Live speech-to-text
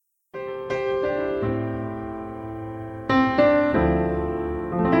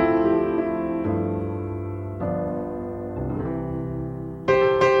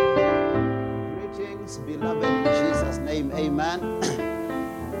Amen.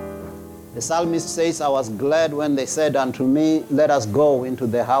 The psalmist says, I was glad when they said unto me, let us go into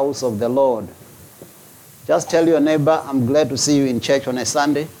the house of the Lord. Just tell your neighbor, I'm glad to see you in church on a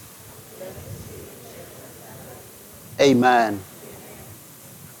Sunday. Amen.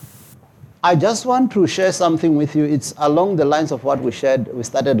 I just want to share something with you. It's along the lines of what we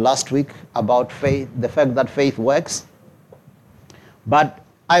started last week about faith, the fact that faith works. But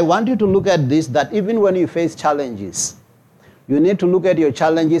I want you to look at this, that even when you face challenges, you need to look at your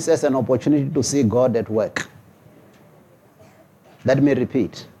challenges as an opportunity to see God at work. Let me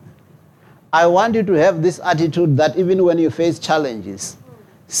repeat. I want you to have this attitude that even when you face challenges,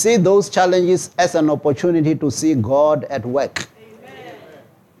 see those challenges as an opportunity to see God at work. Amen.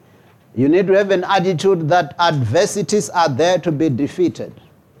 You need to have an attitude that adversities are there to be defeated.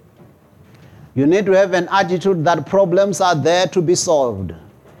 You need to have an attitude that problems are there to be solved.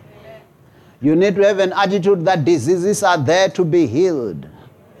 Amen. You need to have an attitude that diseases are there to be healed.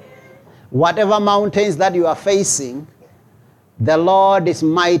 Whatever mountains that you are facing, the Lord is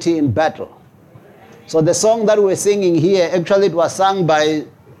mighty in battle. So the song that we're singing here, actually it was sung by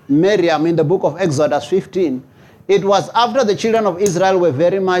Miriam in the book of Exodus 15. It was after the children of Israel were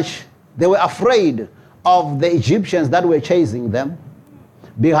they were afraid of the Egyptians that were chasing them.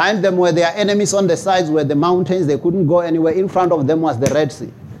 Behind them were their enemies, on the sides were the mountains, they couldn't go anywhere. In front of them was the Red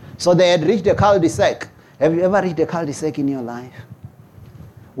Sea. So they had reached a cul-de-sac. Have you ever reached a cul-de-sac in your life?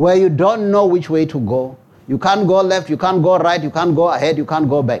 Where you don't know which way to go. You can't go left, you can't go right, you can't go ahead, you can't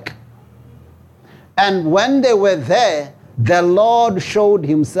go back. And when they were there, the Lord showed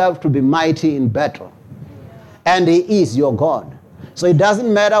himself to be mighty in battle. And he is your God. So it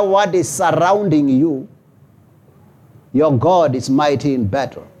doesn't matter what is surrounding you. Your God is mighty in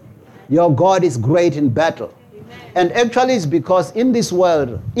battle. Your God is great in battle. And actually it's because in this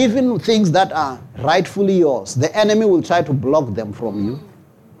world, even things that are rightfully yours, the enemy will try to block them from you.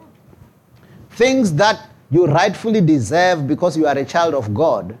 Things that you rightfully deserve because you are a child of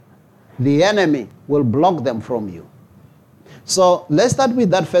God, the enemy will block them from you. So let's start with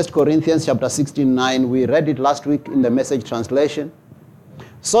that 1 Corinthians chapter 16:9. We read it last week in the Message translation.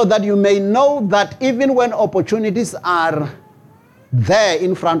 So that you may know that even when opportunities are there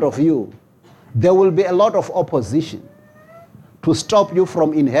in front of you, there will be a lot of opposition to stop you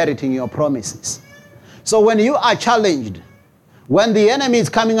from inheriting your promises. So when you are challenged, when the enemy is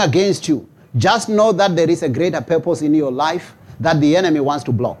coming against you, just know that there is a greater purpose in your life that the enemy wants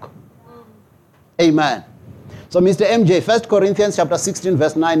to block. Amen. So Mr. MJ, 1 Corinthians chapter 16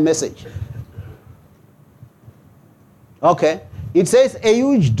 verse 9 message. Okay. It says a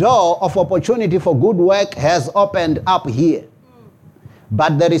huge door of opportunity for good work has opened up here.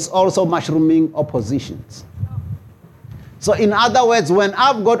 But there is also mushrooming oppositions. So in other words, when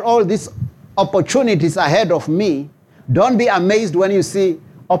I've got all these opportunities ahead of me, don't be amazed when you see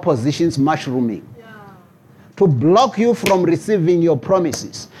oppositions mushrooming. To block you from receiving your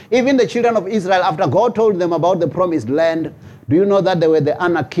promises. Even the children of Israel, after God told them about the promised land, do you know that there were the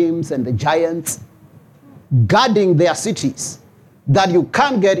Anakims and the giants guarding their cities, that you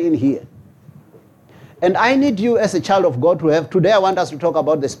can't get in here? And I need you as a child of God to have, today I want us to talk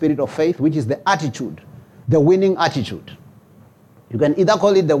about the spirit of faith, which is the attitude, the winning attitude. You can either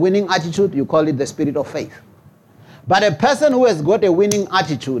call it the winning attitude, you call it the spirit of faith. But a person who has got a winning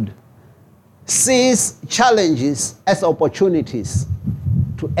attitude sees challenges as opportunities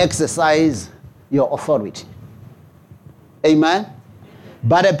to exercise your authority. Amen?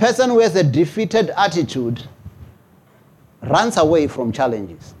 But a person who has a defeated attitude runs away from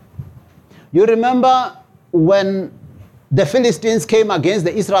challenges. You remember when the Philistines came against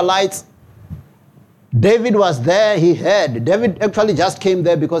the Israelites, David was there, he heard. David actually just came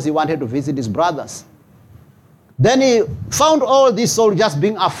there because he wanted to visit his brothers. Then he found all these soldiers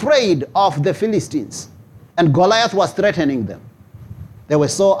being afraid of the Philistines. And Goliath was threatening them. They were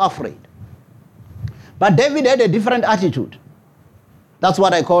so afraid. But David had a different attitude. That's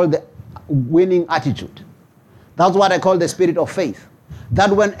what I call the winning attitude. That's what I call the spirit of faith. That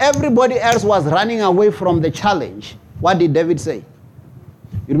when everybody else was running away from the challenge, what did David say?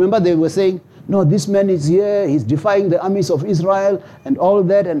 You remember they were saying, no, this man is here, he's defying the armies of Israel and all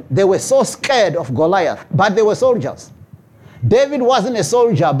that. And they were so scared of Goliath, but they were soldiers. David wasn't a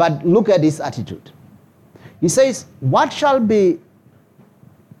soldier, but look at his attitude. He says, what shall be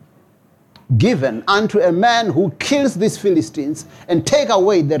given unto a man who kills these Philistines and take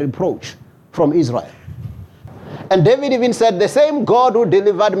away the reproach from Israel? And David even said, the same God who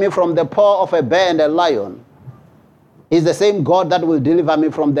delivered me from the paw of a bear and a lion is the same God that will deliver me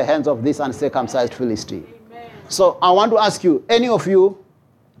from the hands of this uncircumcised Philistine. Amen. So I want to ask you, any of you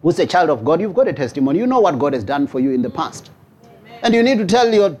who's a child of God, you've got a testimony. You know what God has done for you in the past. And you need to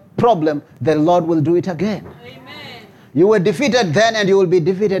tell your problem, the Lord will do it again. Amen. You were defeated then and you will be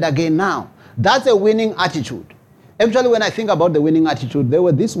defeated again now. That's a winning attitude. Actually, when I think about the winning attitude, there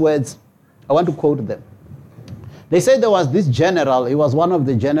were these words. I want to quote them. They said there was this general. He was one of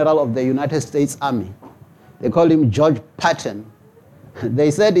the general of the United States Army. They called him George Patton.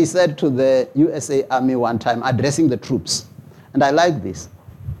 He said to the USA Army one time, addressing the troops. And I like this.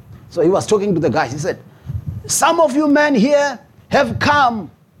 So he was talking to the guys. He said, some of you men here have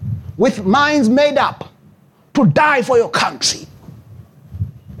come with minds made up to die for your country.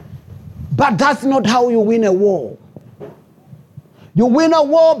 But that's not how you win a war. You win a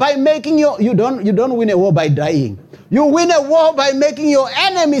war by making you don't win a war by dying. You win a war by making your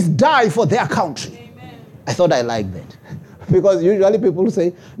enemies die for their country. Amen. I thought I liked that. Because usually people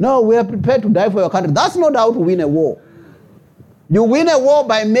say, no, we are prepared to die for your country. That's not how to win a war. You win a war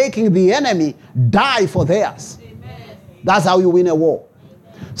by making the enemy die for theirs. Amen. That's how you win a war.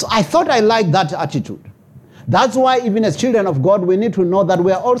 So I thought I liked that attitude. That's why even as children of God, we need to know that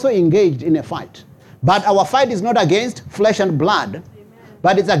we are also engaged in a fight. But our fight is not against flesh and blood,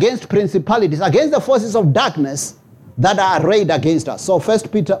 but it's against principalities, against the forces of darkness that are arrayed against us. So 1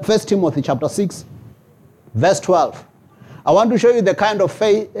 Timothy chapter 6, verse 12. I want to show you the kind of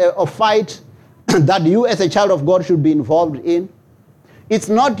fight that you as a child of God should be involved in. It's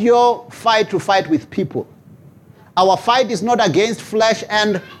not your fight to fight with people. Our fight is not against flesh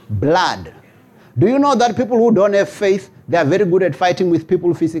and blood. Do you know that people who don't have faith, they are very good at fighting with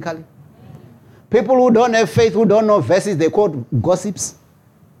people physically? People who don't have faith, who don't know verses, they quote gossips.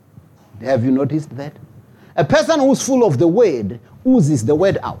 Have you noticed that? A person who's full of the word oozes the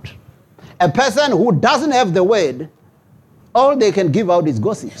word out. A person who doesn't have the word, all they can give out is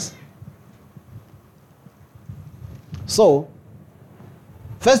gossips. So,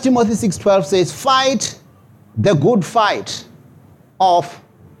 1 Timothy 6:12 says, fight the good fight of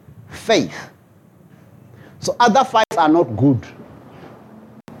faith. So other fights are not good.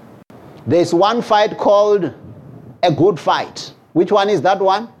 There's one fight called a good fight. Which one is that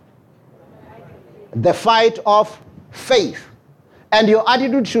one? The fight of faith. And your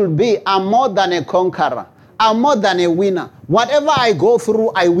attitude should be, I'm more than a conqueror. I'm more than a winner. Whatever I go through,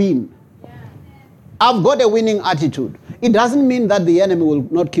 I win. I've got a winning attitude. It doesn't mean that the enemy will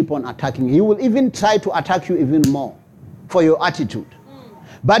not keep on attacking. He will even try to attack you even more for your attitude.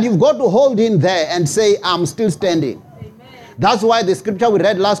 But you've got to hold in there and say, I'm still standing. That's why the scripture we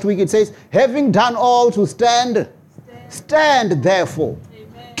read last week, it says, having done all to stand, stand therefore.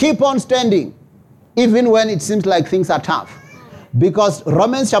 Amen. Keep on standing, even when it seems like things are tough. Because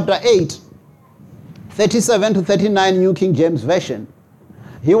Romans chapter 8, 37 to 39, New King James Version,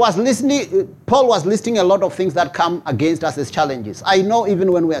 Paul was listing a lot of things that come against us as challenges. I know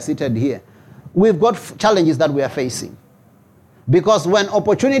even when we are seated here, we've got challenges that we are facing. Because when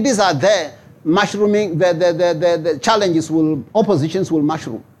opportunities are there, mushrooming, the challenges oppositions will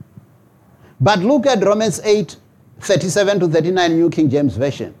mushroom. But look at Romans 8, 37 to 39, New King James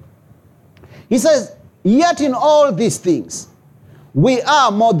Version. He says, yet in all these things, we are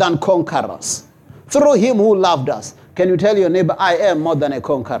more than conquerors through him who loved us. Can you tell your neighbor, I am more than a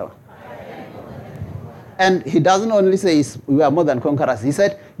conqueror? And he doesn't only say we are more than conquerors. He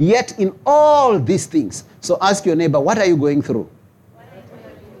said, yet in all these things. So ask your neighbor, what are you going through?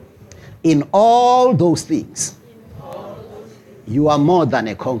 In all those things, you are more than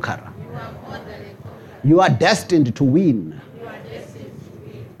a conqueror. You are destined to win.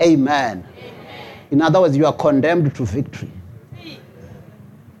 Amen. In other words, you are condemned to victory.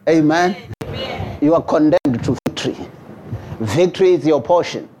 Amen. You are condemned to victory. Victory is your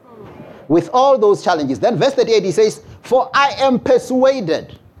portion. With all those challenges. Then verse 38, he says, for I am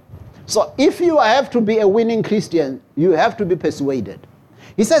persuaded. So if you have to be a winning Christian, you have to be persuaded.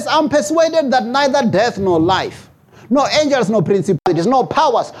 He says, I'm persuaded that neither death nor life, nor angels, nor principalities, nor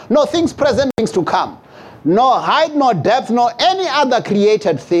powers, nor things present, things to come, nor height, nor depth, nor any other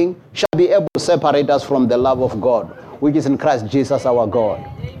created thing shall be able to separate us from the love of God, which is in Christ Jesus our God.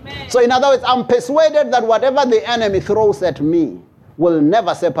 Amen. So in other words, I'm persuaded that whatever the enemy throws at me will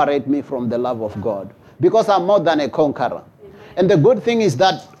never separate me from the love of God, because I'm more than a conqueror. And the good thing is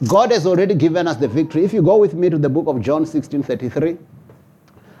that God has already given us the victory. If you go with me to the book of John 16:33,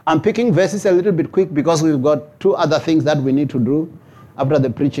 I'm picking verses a little bit quick because we've got two other things that we need to do after the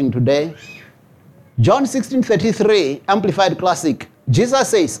preaching today. John 16:33, Amplified Classic. Jesus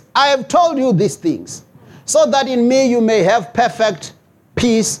says, I have told you these things so that in me you may have perfect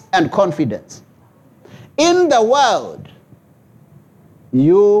peace and confidence. In the world,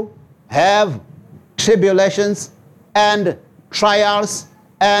 you have tribulations and trials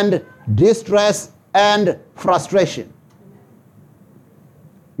and distress and frustration.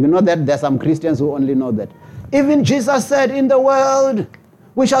 You know that there are some Christians who only know that. Even Jesus said, in the world,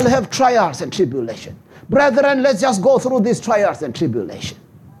 we shall have trials and tribulation. Brethren, let's just go through these trials and tribulation.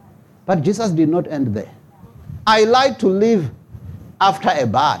 But Jesus did not end there. I like to live after a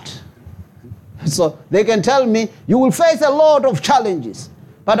bat. So they can tell me, you will face a lot of challenges.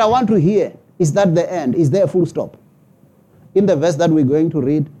 But I want to hear, is that the end? Is there a full stop? In the verse that we're going to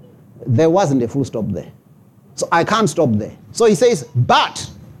read, there wasn't a full stop there. So I can't stop there. So he says, but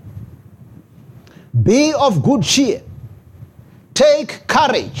be of good cheer. Take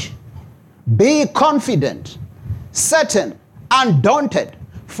courage. Be confident, certain, undaunted.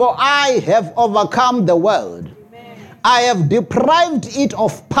 For I have overcome the world. Amen. I have deprived it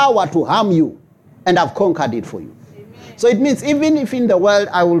of power to harm you, and I've conquered it for you. Amen. So it means even if in the world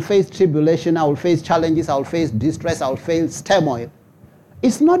I will face tribulation, I will face challenges, I will face distress, I will face turmoil,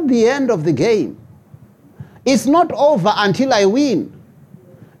 it's not the end of the game. It's not over until I win.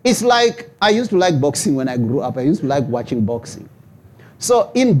 It's like, I used to like boxing when I grew up. I used to like watching boxing.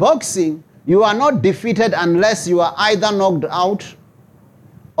 So in boxing, you are not defeated unless you are either knocked out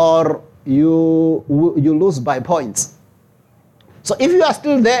or you lose by points. So if you are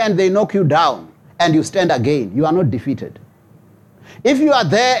still there and they knock you down and you stand again, you are not defeated. If you are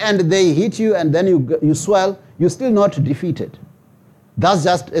there and they hit you and then you swell, you're still not defeated. That's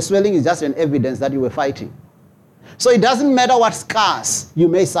just, a swelling is just an evidence that you were fighting. So it doesn't matter what scars you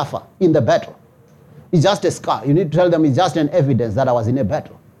may suffer in the battle. It's just a scar. You need to tell them it's just an evidence that I was in a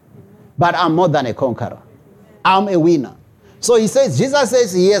battle. But I'm more than a conqueror. I'm a winner. So he says, Jesus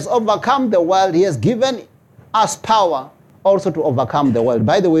says he has overcome the world. He has given us power also to overcome the world.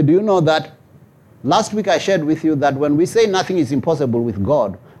 By the way, do you know that last week I shared with you that when we say nothing is impossible with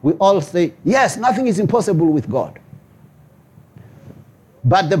God, we all say, yes, nothing is impossible with God.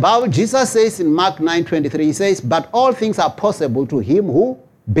 But the Bible, Jesus says in Mark 9:23, he says, but all things are possible to him who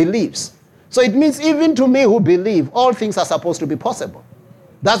believes. So it means even to me who believe, all things are supposed to be possible.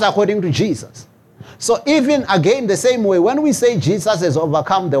 That's according to Jesus. So even again the same way, when we say Jesus has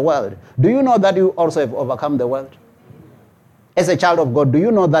overcome the world, do you know that you also have overcome the world? As a child of God, do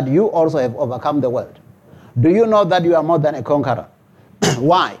you know that you also have overcome the world? Do you know that you are more than a conqueror?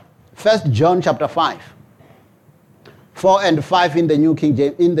 Why? 1 John chapter 5. 4 and 5 in the New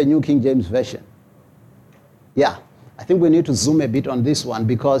King James Version. Yeah, I think we need to zoom a bit on this one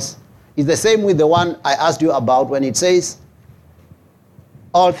because it's the same with the one I asked you about when it says,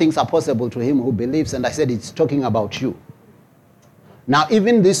 all things are possible to him who believes, and I said it's talking about you. Now,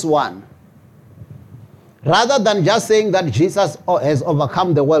 even this one, rather than just saying that Jesus has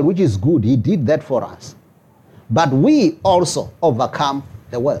overcome the world, which is good, he did that for us, but we also overcome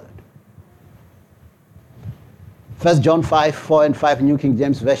the world. 1 John 5, 4 and 5 New King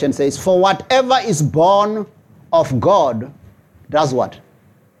James Version says, for whatever is born of God does what?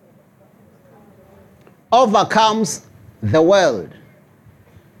 Overcomes the world.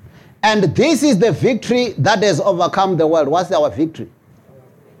 And this is the victory that has overcome the world. What's our victory?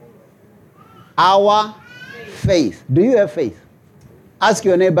 Our faith. Do you have faith? Ask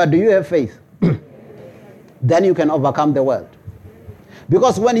your neighbor, do you have faith? Then you can overcome the world.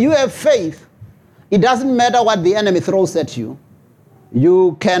 Because when you have faith, it doesn't matter what the enemy throws at you,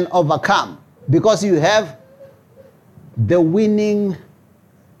 you can overcome because you have the winning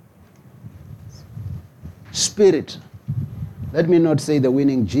spirit. Let me not say the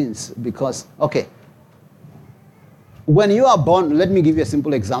winning genes because, okay, when you are born, let me give you a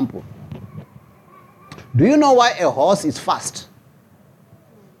simple example. Do you know why a horse is fast?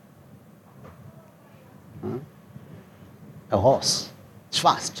 A horse is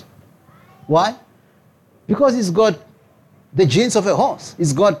fast. Why? Because it's got the genes of a horse.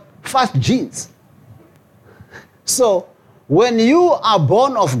 It's got fast genes. So when you are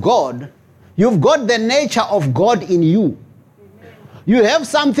born of God, you've got the nature of God in you. You have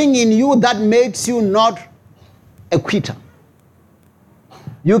something in you that makes you not a quitter.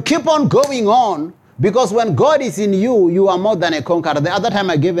 You keep on going on because when God is in you, you are more than a conqueror. The other time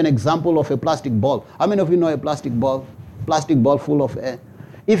I gave an example of a plastic ball. How many of you know a plastic ball? Plastic ball full of air.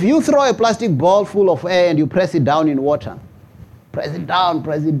 If you throw a plastic ball full of air and you press it down in water, press it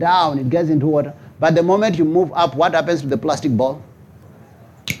down, it gets into water. But the moment you move up, what happens to the plastic ball?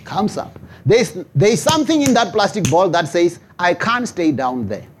 It comes up. There's something in that plastic ball that says, I can't stay down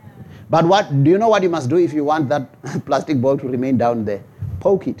there. But do you know what you must do if you want that plastic ball to remain down there?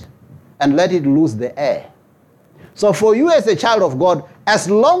 Poke it and let it lose the air. So for you as a child of God, as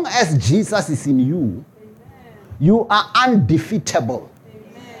long as Jesus is in you, you are undefeatable.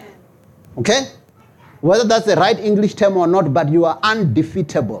 Okay? Whether that's the right English term or not, but you are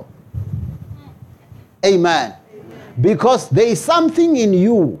undefeatable. Amen. Because there is something in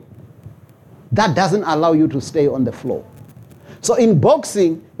you that doesn't allow you to stay on the floor. So in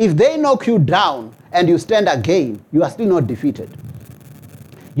boxing, if they knock you down and you stand again, you are still not defeated.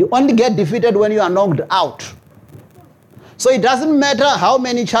 You only get defeated when you are knocked out. So it doesn't matter how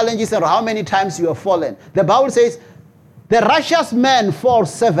many challenges or how many times you have fallen. The Bible says, the righteous man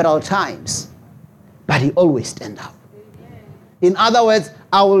falls several times, but he always stands up. In other words,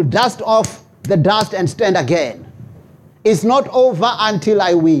 I will dust off the dust and stand again. It's not over until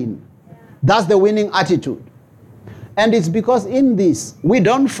I win. That's the winning attitude. And it's because in this, we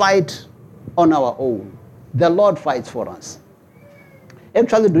don't fight on our own. The Lord fights for us.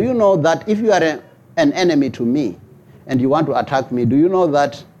 Actually, do you know that if you are an enemy to me and you want to attack me, do you know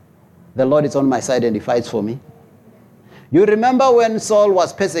that the Lord is on my side and he fights for me? You remember when Saul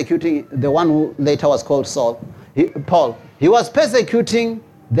was persecuting the one who later was called Paul? He was persecuting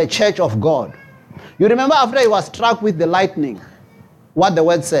the church of God. You remember after he was struck with the lightning, what the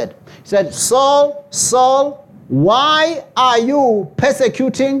word said? He said, Saul, Saul, why are you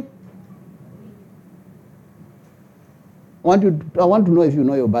persecuting? I want to know if you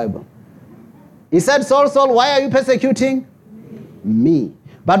know your Bible. He said, Saul, Saul, why are you persecuting me?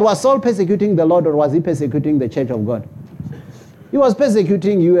 But was Saul persecuting the Lord or was he persecuting the church of God? He was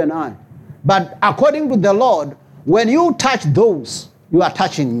persecuting you and I. But according to the Lord, when you touch those, you are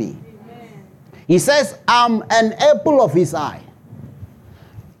touching me. Amen. He says, I'm an apple of his eye.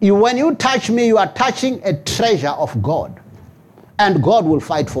 When you touch me, you are touching a treasure of God. And God will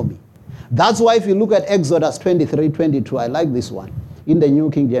fight for me. That's why if you look at Exodus 23:22, I like this one, in the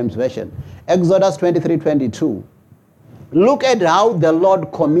New King James Version. Exodus 23:22. Look at how the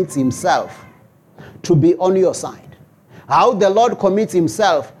Lord commits himself to be on your side. How the Lord commits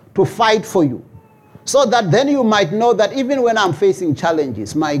himself to fight for you. So that then you might know that even when I'm facing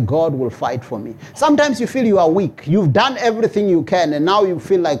challenges, my God will fight for me. Sometimes you feel you are weak. You've done everything you can and now you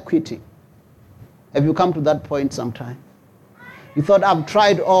feel like quitting. Have you come to that point sometime? You thought, I've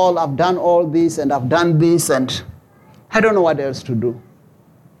tried all, I've done all this and I've done this and I don't know what else to do.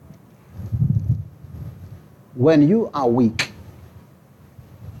 When you are weak,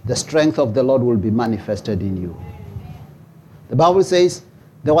 the strength of the Lord will be manifested in you. The Bible says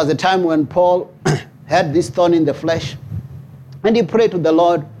there was a time when Paul had this thorn in the flesh and he prayed to the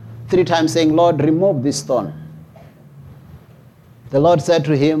Lord 3 times saying, Lord, remove this thorn. The Lord said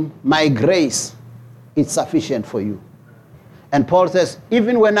to him, my grace is sufficient for you. And Paul says,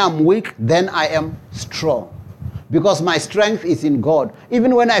 even when I'm weak, then I am strong. Because my strength is in God.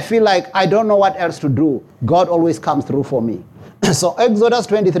 Even when I feel like I don't know what else to do, God always comes through for me. So Exodus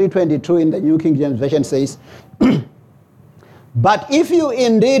 23:22 in the New King James Version says, but if you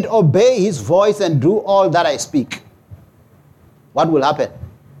indeed obey his voice and do all that I speak, what will happen?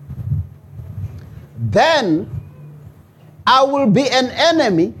 Then I will be an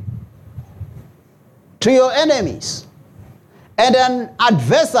enemy to your enemies and an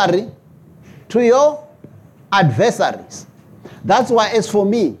adversary to your adversaries. That's why as for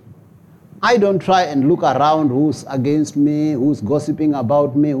me, I don't try and look around who's against me, who's gossiping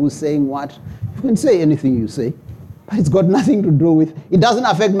about me, who's saying what. You can say anything you say, but it's got nothing to do with, it doesn't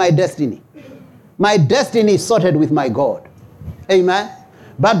affect my destiny. My destiny is sorted with my God. Amen.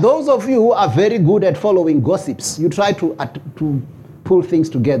 But those of you who are very good at following gossips, you try to pull things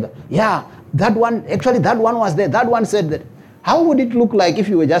together. Yeah, that one was there. That one said that. How would it look like if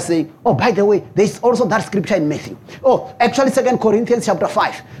you were just saying, oh, by the way, there's also that scripture in Matthew. Oh, actually 2 Corinthians chapter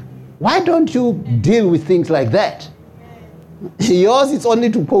 5. Why don't you deal with things like that? Yours is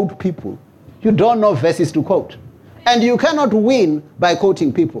only to quote people. You don't know verses to quote. And you cannot win by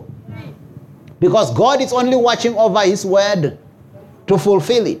quoting people. Because God is only watching over his word to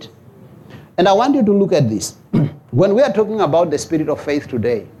fulfill it. And I want you to look at this. When we are talking about the spirit of faith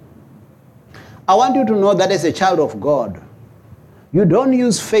today, I want you to know that as a child of God, you don't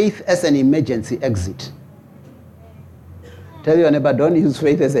use faith as an emergency exit. Tell your neighbor, don't use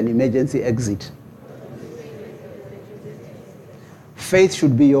faith as an emergency exit. Faith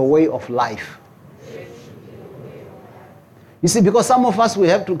should be your way of life. You see, because some of us, we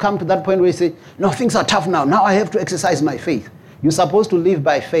have to come to that point where we say, no, things are tough now. Now I have to exercise my faith. You're supposed to live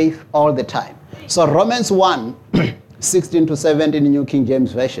by faith all the time. So Romans 1, 16 to 17 in New King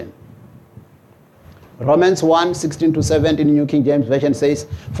James Version. Romans 1, 16 to 17 in New King James Version says,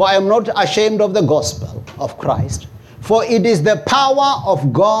 for I am not ashamed of the gospel of Christ, for it is the power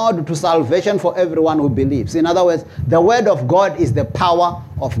of God to salvation for everyone who believes. In other words, the word of God is the power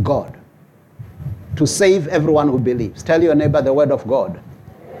of God to save everyone who believes. Tell your neighbor, the word of God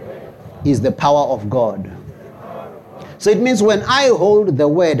is the power of God. So it means when I hold the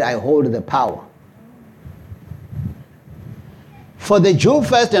word, I hold the power. For the Jew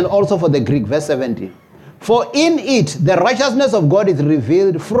first and also for the Greek, verse 17. For in it the righteousness of God is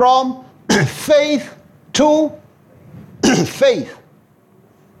revealed from faith to faith.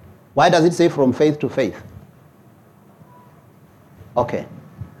 Why does it say from faith to faith? Okay.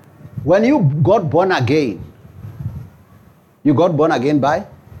 When you got born again, you got born again by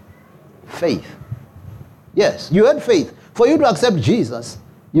faith. Yes, you had faith. For you to accept Jesus,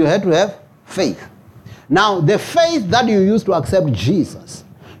 you had to have faith. Now, the faith that you use to accept Jesus,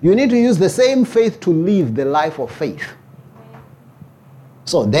 you need to use the same faith to live the life of faith.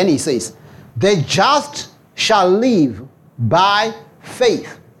 So then he says, the just shall live by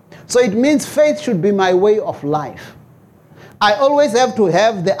faith. So it means faith should be my way of life. I always have to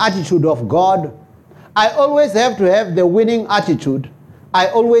have the attitude of God. I always have to have the winning attitude. I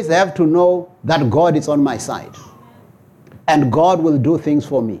always have to know that God is on my side. And God will do things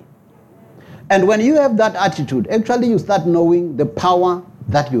for me. And when you have that attitude, actually you start knowing the power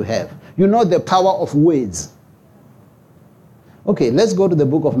that you have. You know the power of words. Okay, let's go to the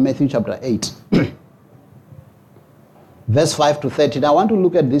book of Matthew chapter 8. Verse 5 to 13. I want to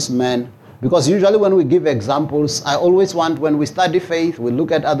look at this man, because usually when we give examples, I always want, when we study faith, we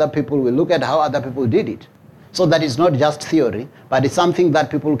look at other people, we look at how other people did it. So that it's not just theory, but it's something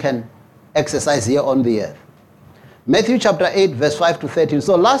that people can exercise here on the earth. Matthew chapter 8, verse 5 to 13.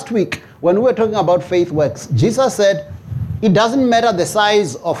 So last week, when we were talking about faith works, Jesus said, it doesn't matter the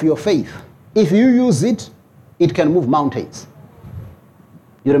size of your faith. If you use it, it can move mountains.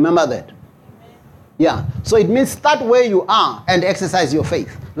 You remember that? Yeah. So it means start where you are and exercise your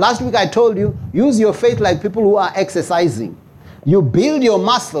faith. Last week I told you, use your faith like people who are exercising. You build your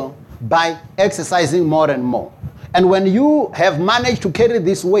muscle by exercising more and more. And when you have managed to carry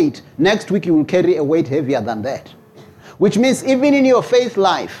this weight, next week you will carry a weight heavier than that. Which means even in your faith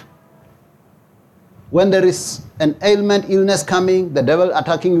life, when there is an ailment, illness coming, the devil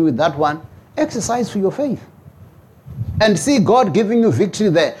attacking you with that one, exercise for your faith. And see God giving you victory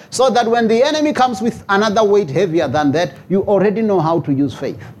there. So that when the enemy comes with another weight heavier than that, you already know how to use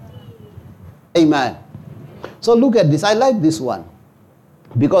faith. Amen. So look at this. I like this one.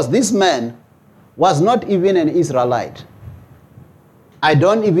 Because this man was not even an Israelite. I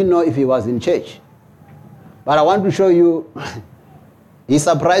don't even know if he was in church. But I want to show you, he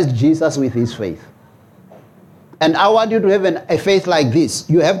surprised Jesus with his faith. And I want you to have a faith like this.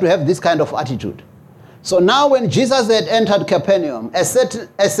 You have to have this kind of attitude. So now when Jesus had entered Capernaum, a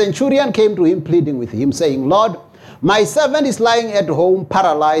centurion came to him pleading with him, saying, Lord, my servant is lying at home,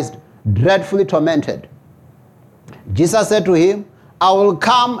 paralyzed, dreadfully tormented. Jesus said to him, I will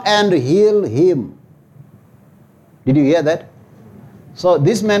come and heal him. Did you hear that? So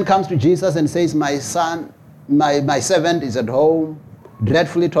this man comes to Jesus and says, my son, my servant is at home,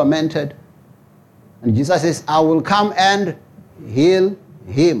 dreadfully tormented. And Jesus says, I will come and heal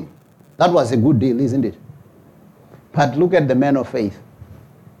him. That was a good deal, isn't it? But look at the man of faith.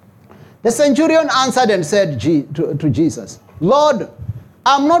 The centurion answered and said to Jesus, Lord,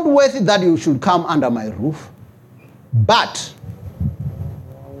 I'm not worthy that you should come under my roof, but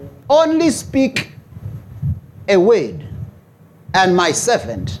only speak a word, and my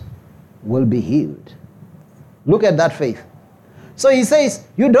servant will be healed. Look at that faith. So he says,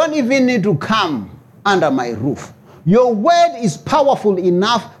 you don't even need to come under my roof. Your word is powerful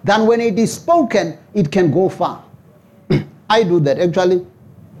enough that when it is spoken, it can go far. I do that. Actually,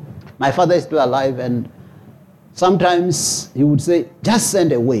 my father is still alive, and sometimes he would say, just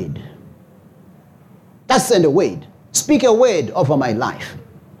send a word. Just send a word. Speak a word over my life.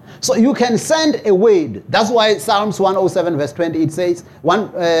 So you can send a word. That's why Psalms 107 verse 20, it says,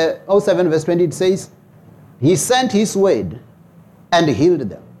 107 verse 20, it says, he sent his word and healed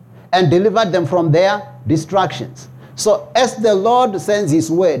them and delivered them from their distractions. So as the Lord sends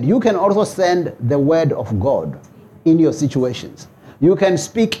his word, you can also send the word of God in your situations. You can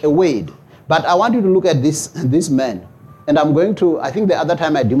speak a word. But I want you to look at this man. And I'm going to, I think the other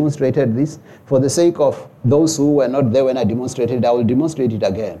time I demonstrated this, for the sake of those who were not there when I demonstrated, I will demonstrate it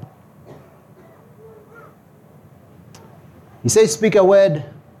again. He says, speak a word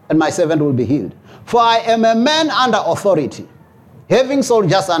and my servant will be healed. For I am a man under authority, having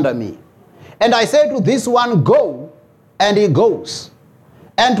soldiers under me. And I say to this one, go, and he goes.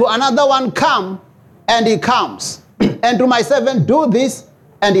 And to another one, come, and he comes. And to my servant, do this,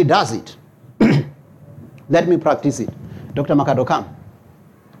 and he does it. Let me practice it. Dr. Makato, come.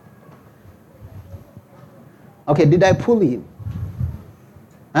 Okay, did I pull him?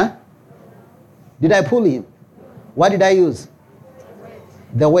 Huh? Did I pull him? What did I use?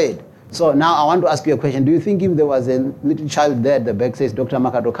 The word. So now I want to ask you a question. Do you think if there was a little child there at the back says, Dr.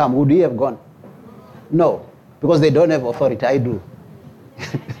 Makato, come, would he have gone? No, because they don't have authority. I do.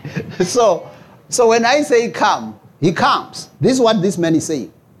 So when I say come, he comes. This is what this man is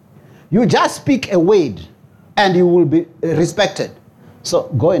saying. You just speak a word and you will be respected. So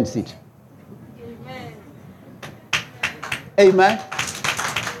go and sit. Amen. Amen.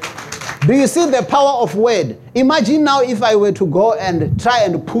 Do you see the power of word? Imagine now if I were to go and try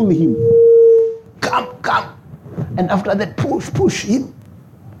and pull him. Come. And after that, push him.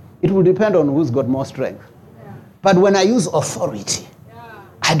 It will depend on who's got more strength. Yeah. But when I use authority,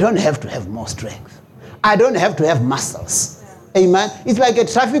 I don't have to have more strength. I don't have to have muscles. Yeah. Amen. It's like a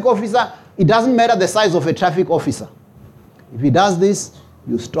traffic officer. It doesn't matter the size of a traffic officer. If he does this,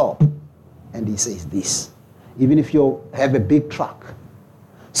 you stop. And he says this. Even if you have a big truck.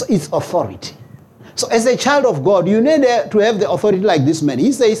 So it's authority. So as a child of God, you need to have the authority like this man.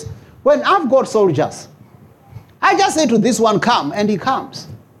 He says, when I've got soldiers, I just say to this one, come, and he comes.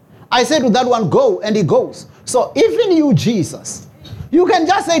 I say to that one, go, and he goes. So even you, Jesus, you can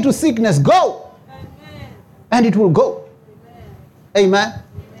just say to sickness, go, amen, and it will go. Amen. Amen.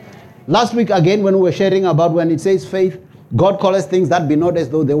 Last week again, when we were sharing about when it says faith, God calls things that be not as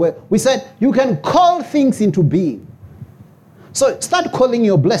though they were. We said you can call things into being. So start calling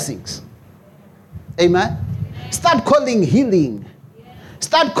your blessings. Amen. Amen. Start calling healing. Yes.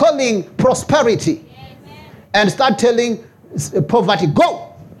 Start calling prosperity. Amen. And start telling poverty,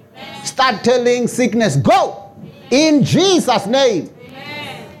 go. Amen. Start telling sickness, go. Amen. In Jesus' name.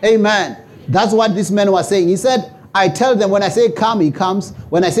 Amen. Amen. That's what this man was saying. He said, I tell them, when I say come, he comes.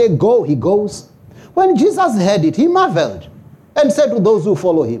 When I say go, he goes. When Jesus heard it, he marveled and said to those who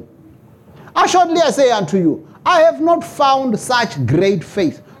follow him, assuredly I say unto you, I have not found such great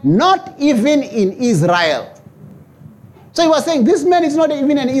faith, not even in Israel. So he was saying, this man is not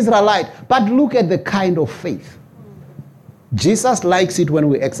even an Israelite, but look at the kind of faith. Jesus likes it when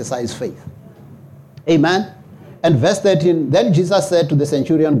we exercise faith. Amen. And verse 13, then Jesus said to the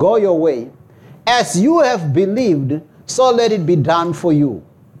centurion, go your way. As you have believed, so let it be done for you.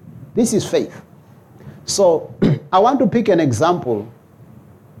 This is faith. So I want to pick an example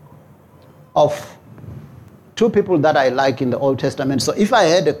of two people that I like in the Old Testament. So if I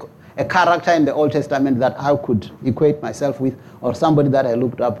had a character in the Old Testament that I could equate myself with, or somebody that I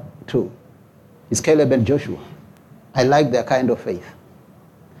looked up to, it's Caleb and Joshua. I like their kind of faith.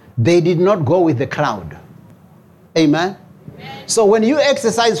 They did not go with the crowd. Amen? Amen. So when you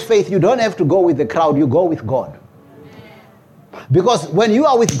exercise faith, you don't have to go with the crowd, you go with God. Amen. Because when you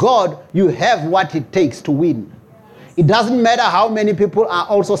are with God, you have what it takes to win. It doesn't matter how many people are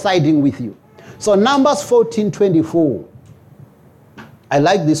also siding with you. So Numbers 14:24. I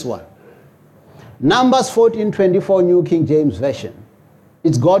like this one. Numbers 14:24, New King James Version.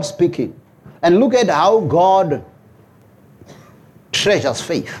 It's God speaking. And look at how God treasures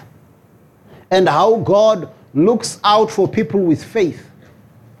faith. And how God looks out for people with faith.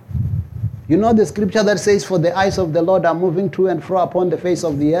 You know the scripture that says, for the eyes of the Lord are moving to and fro upon the face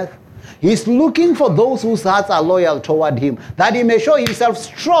of the earth. He's looking for those whose hearts are loyal toward him, that he may show himself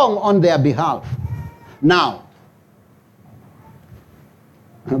strong on their behalf. Now,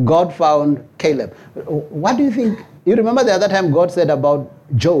 God found Caleb. What do you think? You remember the other time God said about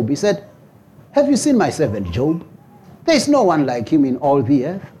Job? He said, have you seen my servant Job? There is no one like him in all the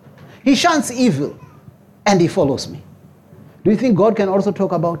earth. He shuns evil and he follows me. Do you think God can also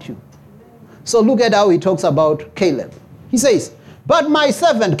talk about you? So look at how he talks about Caleb. He says, but my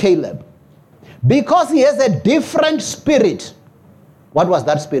servant Caleb, because he has a different spirit. What was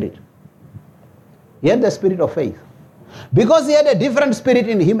that spirit? He had the spirit of faith. Because he had a different spirit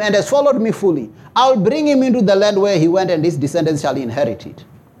in him and has followed me fully, I'll bring him into the land where he went, and his descendants shall inherit it.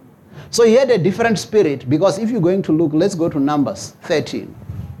 So he had a different spirit, because if you're going to look, let's go to Numbers 13.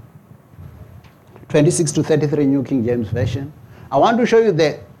 26 to 33, New King James Version. I want to show you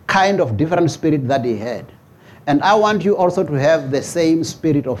the kind of different spirit that he had. And I want you also to have the same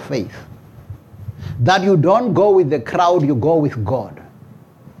spirit of faith. That you don't go with the crowd, you go with God.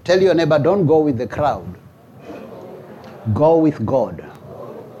 Tell your neighbor, don't go with the crowd. Go with God.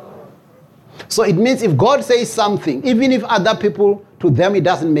 So it means if God says something, even if other people, to them it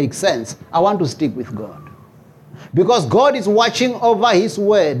doesn't make sense, I want to stick with God. Because God is watching over his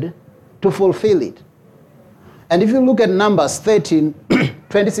word to fulfill it. And if you look at Numbers 13,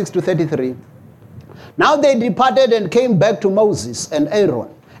 26 to 33, now they departed and came back to Moses and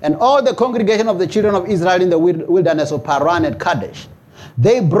Aaron and all the congregation of the children of Israel in the wilderness of Paran and Kadesh.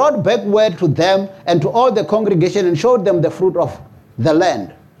 They brought back word to them and to all the congregation and showed them the fruit of the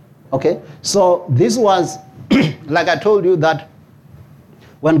land. Okay, so this was, like I told you, that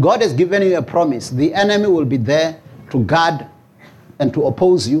when God has given you a promise, the enemy will be there to guard and to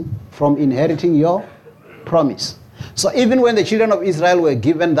oppose you from inheriting your promise. So even when the children of Israel were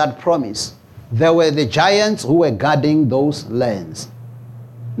given that promise, there were the giants who were guarding those lands.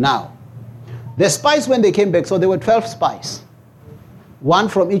 Now, the spies, when they came back, so there were 12 spies, one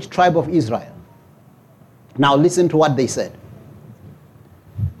from each tribe of Israel. Now listen to what they said.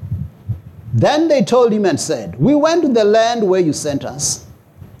 Then they told him and said, we went to the land where you sent us.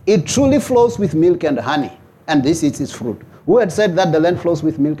 It truly flows with milk and honey, and this is its fruit. Who had said that the land flows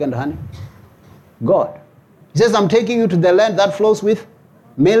with milk and honey? God. He says, I'm taking you to the land that flows with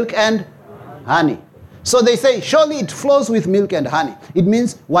milk and honey. So they say, surely it flows with milk and honey. It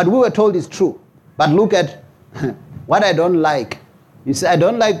means what we were told is true. But look at what I don't like. You see, I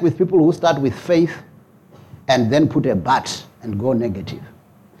don't like with people who start with faith and then put a but and go negative.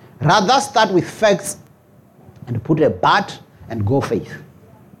 Rather start with facts and put a but and go faith.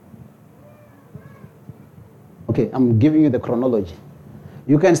 Okay, I'm giving you the chronology.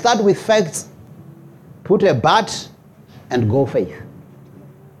 You can start with facts, put a but, and go faith.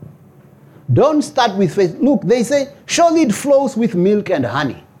 Don't start with faith. Look, they say, surely it flows with milk and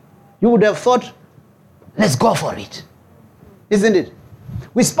honey. You would have thought, let's go for it. Isn't it?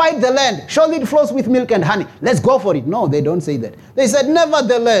 We spied the land. Surely it flows with milk and honey. Let's go for it. No, they don't say that. They said,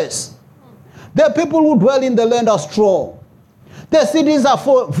 nevertheless, the people who dwell in the land are strong. The cities are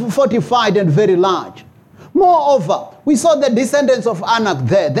fortified and very large. Moreover, we saw the descendants of Anak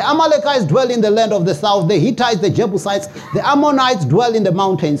there. The Amalekites dwell in the land of the south. The Hittites, the Jebusites, the Ammonites dwell in the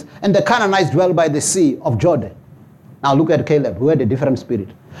mountains. And the Canaanites dwell by the sea of Jordan. Now look at Caleb, who had a different spirit.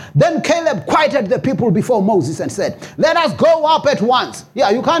 Then Caleb quieted the people before Moses and said, let us go up at once. Yeah,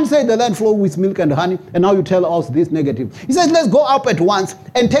 you can't say the land flows with milk and honey, and now you tell us this negative. He says, let's go up at once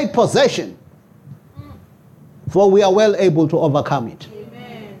and take possession, for we are well able to overcome it.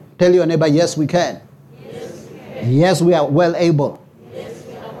 Amen. Tell your neighbor, yes, we can. Yes, we can. Yes, we are well able. Yes,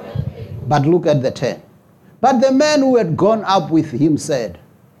 we are well able. But look at the 10. But the men who had gone up with him said,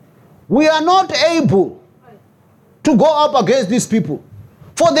 we are not able to go up against these people,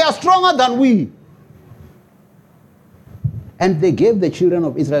 for they are stronger than we. And they gave the children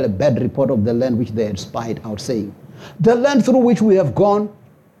of Israel a bad report of the land which they had spied out, saying, the land through which we have gone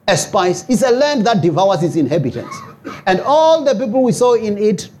as spies is a land that devours its inhabitants. And all the people we saw in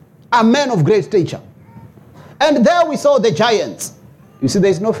it are men of great stature. And there we saw the giants. You see,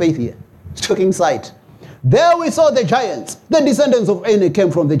 there is no faith here. Shocking sight. There we saw the giants. The descendants of Anak came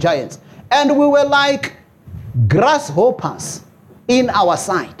from the giants. And we were like grasshoppers in our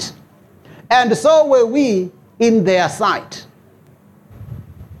sight, and so were we in their sight.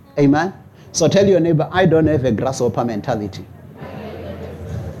 Amen. So tell your neighbor, I don't have a grasshopper mentality.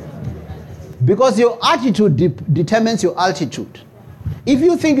 Because your attitude determines your altitude. If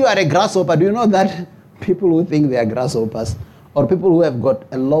you think you are a grasshopper, do you know that people who think they are grasshoppers, or people who have got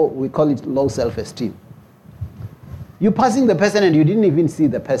a low, we call it low self-esteem. You're passing the person and you didn't even see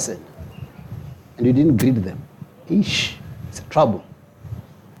the person, and you didn't greet them. Ish, it's trouble.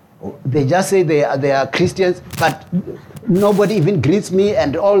 They just say they are Christians, but nobody even greets me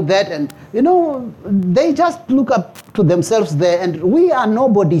and all that. And, you know, they just look up to themselves there, and we are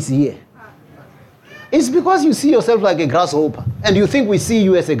nobodies here. It's because you see yourself like a grasshopper, and you think we see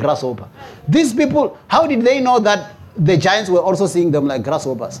you as a grasshopper. These people, how did they know that the giants were also seeing them like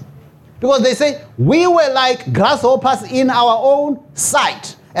grasshoppers? Because they say, we were like grasshoppers in our own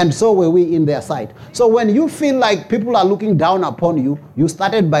sight, and so were we in their sight. So when you feel like people are looking down upon you, you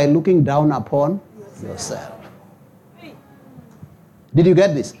started by looking down upon yourself. Did you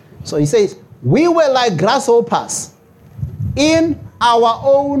get this? So he says, we were like grasshoppers in our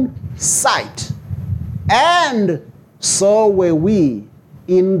own sight, and so were we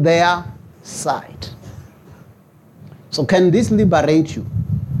in their sight. So can this liberate you?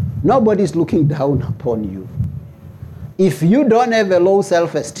 Nobody's looking down upon you. If you don't have a low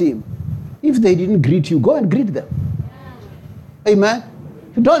self-esteem, if they didn't greet you, go and greet them. Amen?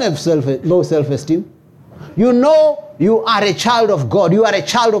 If you don't have low self-esteem, you know you are a child of God. You are a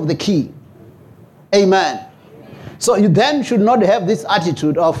child of the King. Amen. So you then should not have this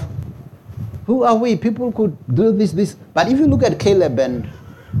attitude of, who are we? People could do this. But if you look at Caleb and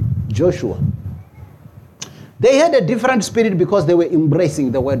Joshua, they had a different spirit because they were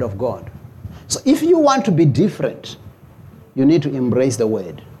embracing the word of God. So if you want to be different, you need to embrace the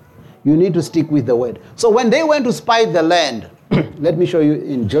word. You need to stick with the word. So when they went to spy the land, let me show you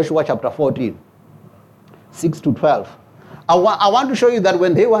in Joshua chapter 14, 6 to 12. I want to show you that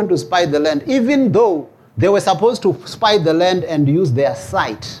when they want to spy the land, even though they were supposed to spy the land and use their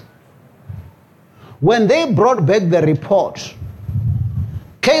sight, when they brought back the report,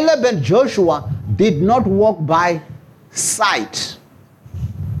 Caleb and Joshua did not walk by sight.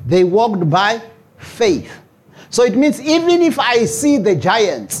 They walked by faith. So it means even if I see the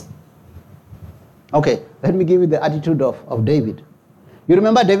giants, okay, let me give you the attitude of David. You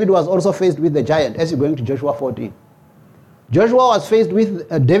remember David was also faced with the giant as you're going to Joshua 14. David was faced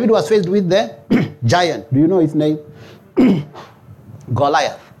with the giant. Do you know his name?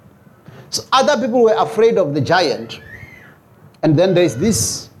 Goliath. So other people were afraid of the giant. And then there's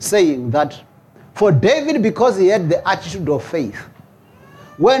this saying that for David, because he had the attitude of faith,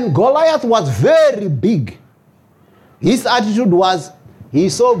 when Goliath was very big, his attitude was,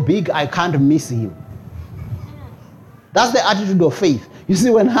 he's so big I can't miss him. That's the attitude of faith. You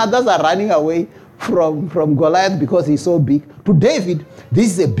see, when others are running away from Goliath because he's so big, to David,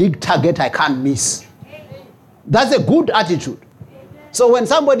 this is a big target I can't miss. That's a good attitude. So when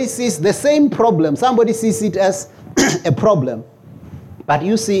somebody sees the same problem, somebody sees it as a problem, but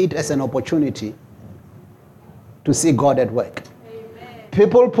you see it as an opportunity to see God at work. Amen.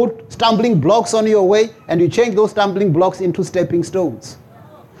 People put stumbling blocks on your way, and you change those stumbling blocks into stepping stones.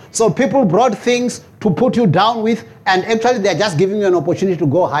 So people brought things to put you down with, and actually they're just giving you an opportunity to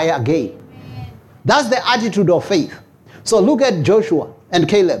go higher again. Amen. That's the attitude of faith. So look at Joshua and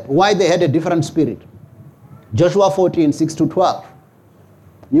Caleb, why they had a different spirit. Joshua 14, 6-12,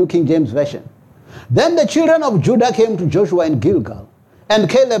 New King James Version. Then the children of Judah came to Joshua in Gilgal, and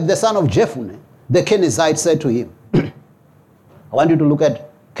Caleb the son of Jephunneh, the Kenizzite, said to him, I want you to look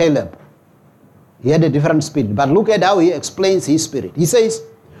at Caleb. He had a different spirit, but look at how he explains his spirit. He says,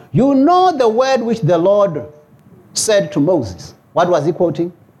 you know the word which the Lord said to Moses. What was he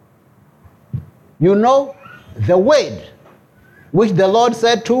quoting? You know the word which the Lord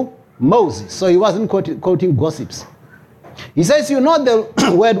said to Moses. So he wasn't quoting gossips. He says, you know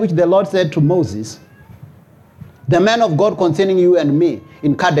the word which the Lord said to Moses, the man of God concerning you and me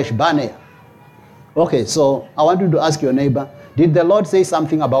in Kadesh Barnea. Okay, so I want you to ask your neighbor, did the Lord say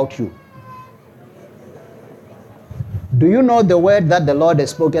something about you? Do you know the word that the Lord has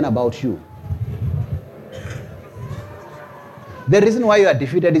spoken about you? The reason why you are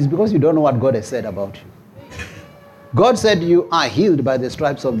defeated is because you don't know what God has said about you. God said you are healed by the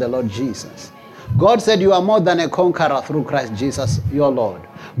stripes of the Lord Jesus. God said you are more than a conqueror through Christ Jesus, your Lord.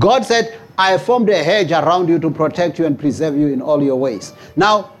 God said, I formed a hedge around you to protect you and preserve you in all your ways.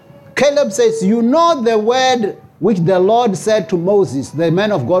 Now, Caleb says, you know the word which the Lord said to Moses, the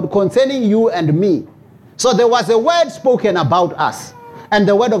man of God, concerning you and me. So there was a word spoken about us, and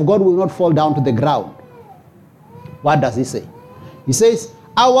the word of God will not fall down to the ground. What does he say? He says,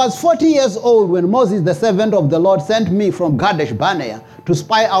 I was 40 years old when Moses, the servant of the Lord, sent me from Kadesh Barnea to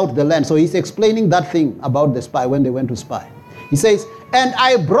spy out the land. So he's explaining that thing about the spy when they went to spy. He says, and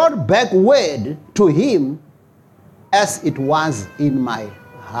I brought back word to him as it was in my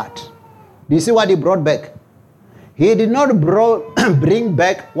heart. Do you see what he brought back? He did not bring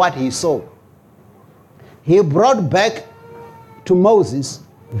back what he saw. He brought back to Moses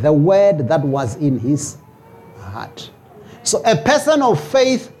the word that was in his heart. So a person of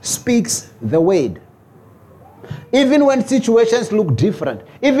faith speaks the word. Even when situations look different,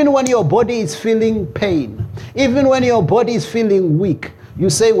 even when your body is feeling pain, even when your body is feeling weak, you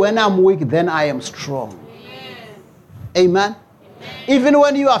say, when I'm weak, then I am strong. Amen? Even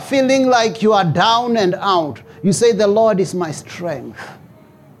when you are feeling like you are down and out, you say, the Lord is my strength.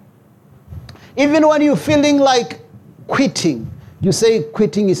 Even when you're feeling like quitting, you say,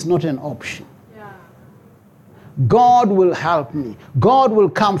 quitting is not an option. God will help me. God will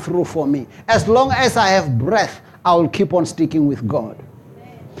come through for me. As long as I have breath, I will keep on sticking with God.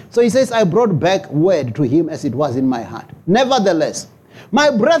 So he says, I brought back word to him as it was in my heart. Nevertheless, my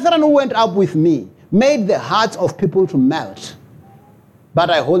brethren who went up with me made the hearts of people to melt. But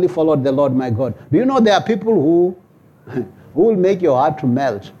I wholly followed the Lord my God. Do you know there are people who will make your heart to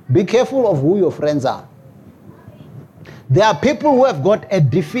melt? Be careful of who your friends are. There are people who have got a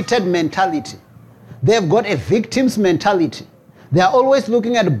defeated mentality. They have got a victim's mentality. They are always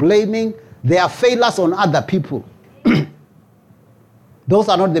looking at blaming their failures on other people. Those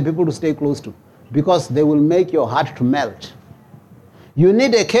are not the people to stay close to, because they will make your heart to melt. You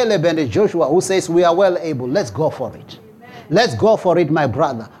need a Caleb and a Joshua who says, we are well able. Let's go for it. Amen. Let's go for it, my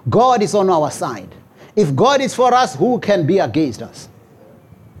brother. God is on our side. If God is for us, who can be against us?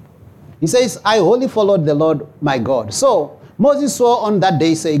 He says, I wholly followed the Lord my God. So Moses swore on that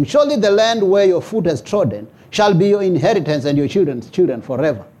day, saying, surely the land where your foot has trodden shall be your inheritance and your children's children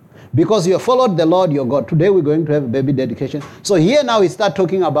forever. Because you have followed the Lord your God. Today we're going to have a baby dedication. So here now we start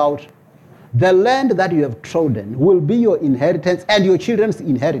talking about the land that you have trodden will be your inheritance and your children's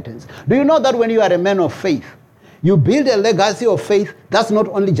inheritance. Do you know that when you are a man of faith, you build a legacy of faith that's not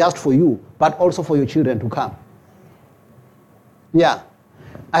only just for you, but also for your children to come? Yeah.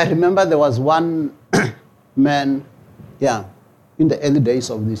 I remember there was one man, in the early days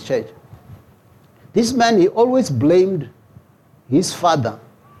of this church. This man, he always blamed his father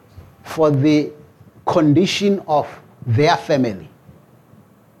for the condition of their family.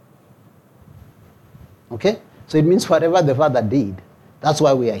 Okay? So it means whatever the father did, that's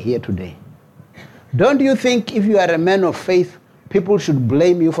why we are here today. Don't you think if you are a man of faith, people should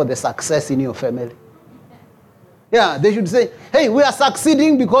blame you for the success in your family? Yeah, they should say, hey, we are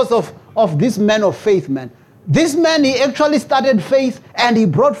succeeding because of this man of faith, man. This man, he actually started faith and he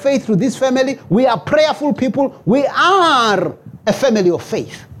brought faith to this family. We are prayerful people. We are a family of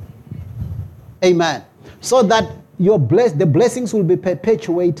faith. Amen. So that the blessings will be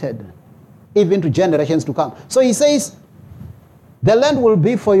perpetuated even to generations to come. So he says, the land will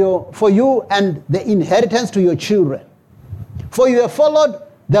be for you and the inheritance to your children. For you have followed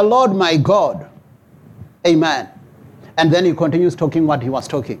the Lord my God. Amen. And then he continues talking what he was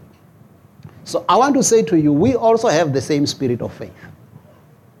talking. So I want to say to you, we also have the same spirit of faith.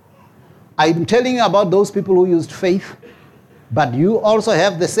 I'm telling you about those people who used faith, but you also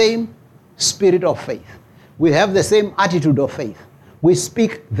have the same spirit of faith. We have the same attitude of faith. We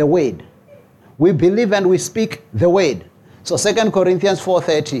speak the word. We believe and we speak the word. So 2 Corinthians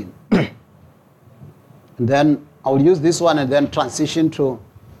 4:13. And then I'll use this one and then transition to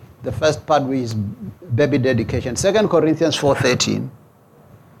the first part, which is baby dedication. 2 Corinthians 4:13.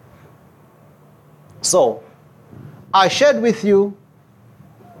 So, I shared with you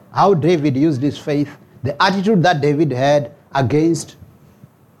how David used his faith, the attitude that David had against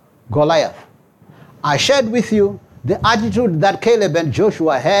Goliath. I shared with you the attitude that Caleb and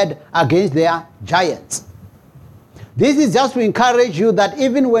Joshua had against their giants. This is just to encourage you that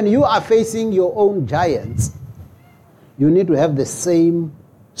even when you are facing your own giants, you need to have the same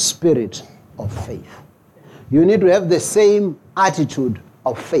spirit of faith. You need to have the same attitude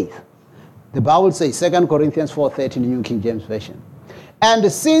of faith. The Bible says, 2 Corinthians 4:13, New King James Version. And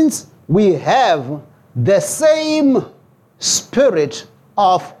since we have the same spirit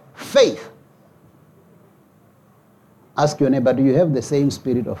of faith. Ask your neighbor, do you have the same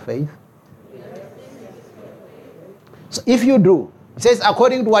spirit of faith? So if you do, it says,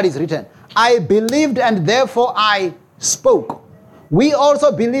 according to what is written, I believed and therefore I spoke. We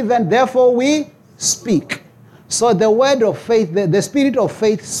also believe and therefore we speak. So the word of faith, the spirit of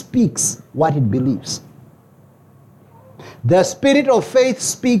faith speaks what it believes. The spirit of faith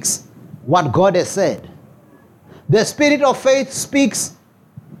speaks what God has said. The spirit of faith speaks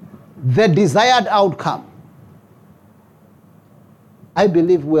the desired outcome. I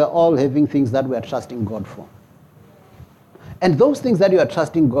believe we are all having things that we are trusting God for. And those things that you are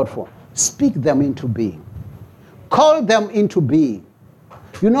trusting God for, speak them into being. Call them into being.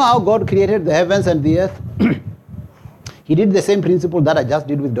 You know how God created the heavens and the earth? He did the same principle that I just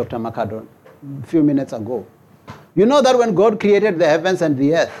did with Dr. Macadon a few minutes ago. You know that when God created the heavens and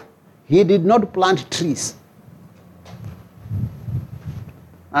the earth, he did not plant trees.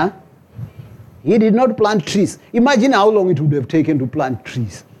 Huh? He did not plant trees. Imagine how long it would have taken to plant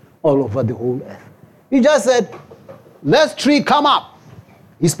trees all over the whole earth. He just said, let tree come up.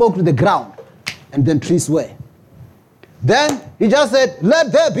 He spoke to the ground, and then trees were. Then he just said,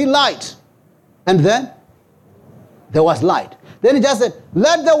 let there be light. And then there was light. Then he just said,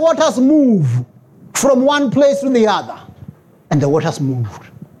 let the waters move from one place to the other. And the waters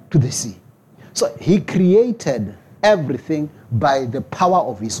moved to the sea. So he created everything by the power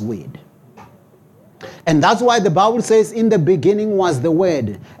of his word. And that's why the Bible says, in the beginning was the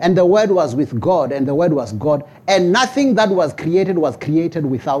Word, and the Word was with God, and the Word was God, and nothing that was created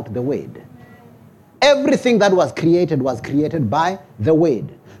without the Word. Everything that was created by the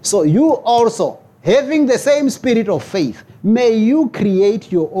Word. So you also, having the same spirit of faith, may you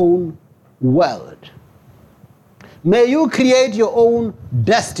create your own world. May you create your own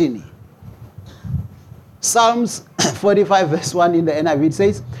destiny. Psalms 45 verse 1 in the NIV, it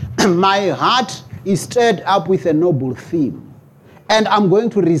says, my heart is stirred up with a noble theme, and I'm going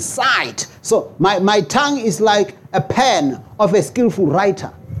to recite. So my tongue is like a pen of a skillful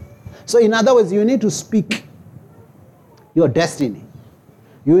writer. So in other words, you need to speak your destiny.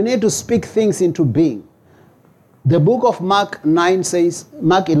 You need to speak things into being. The book of Mark 9 says,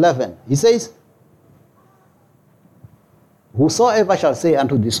 Mark 11, he says, whosoever shall say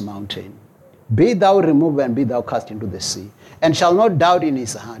unto this mountain, be thou removed and be thou cast into the sea, and shall not doubt in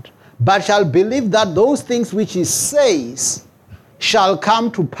his heart, but shall believe that those things which he says shall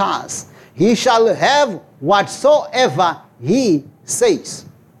come to pass, he shall have whatsoever he says.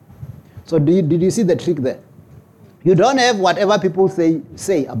 So did you see the trick there? You don't have whatever people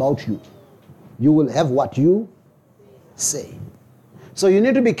say about you. You will have what you say. So you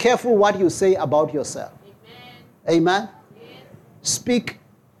need to be careful what you say about yourself. Amen? Speak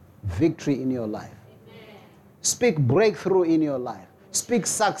victory in your life. Speak breakthrough in your life. Speak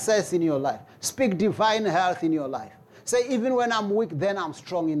success in your life. Speak divine health in your life. Say, even when I'm weak, then I'm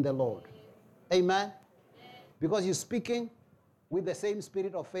strong in the Lord. Amen? Because you're speaking with the same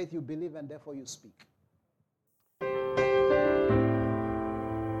spirit of faith you believe, and therefore you speak.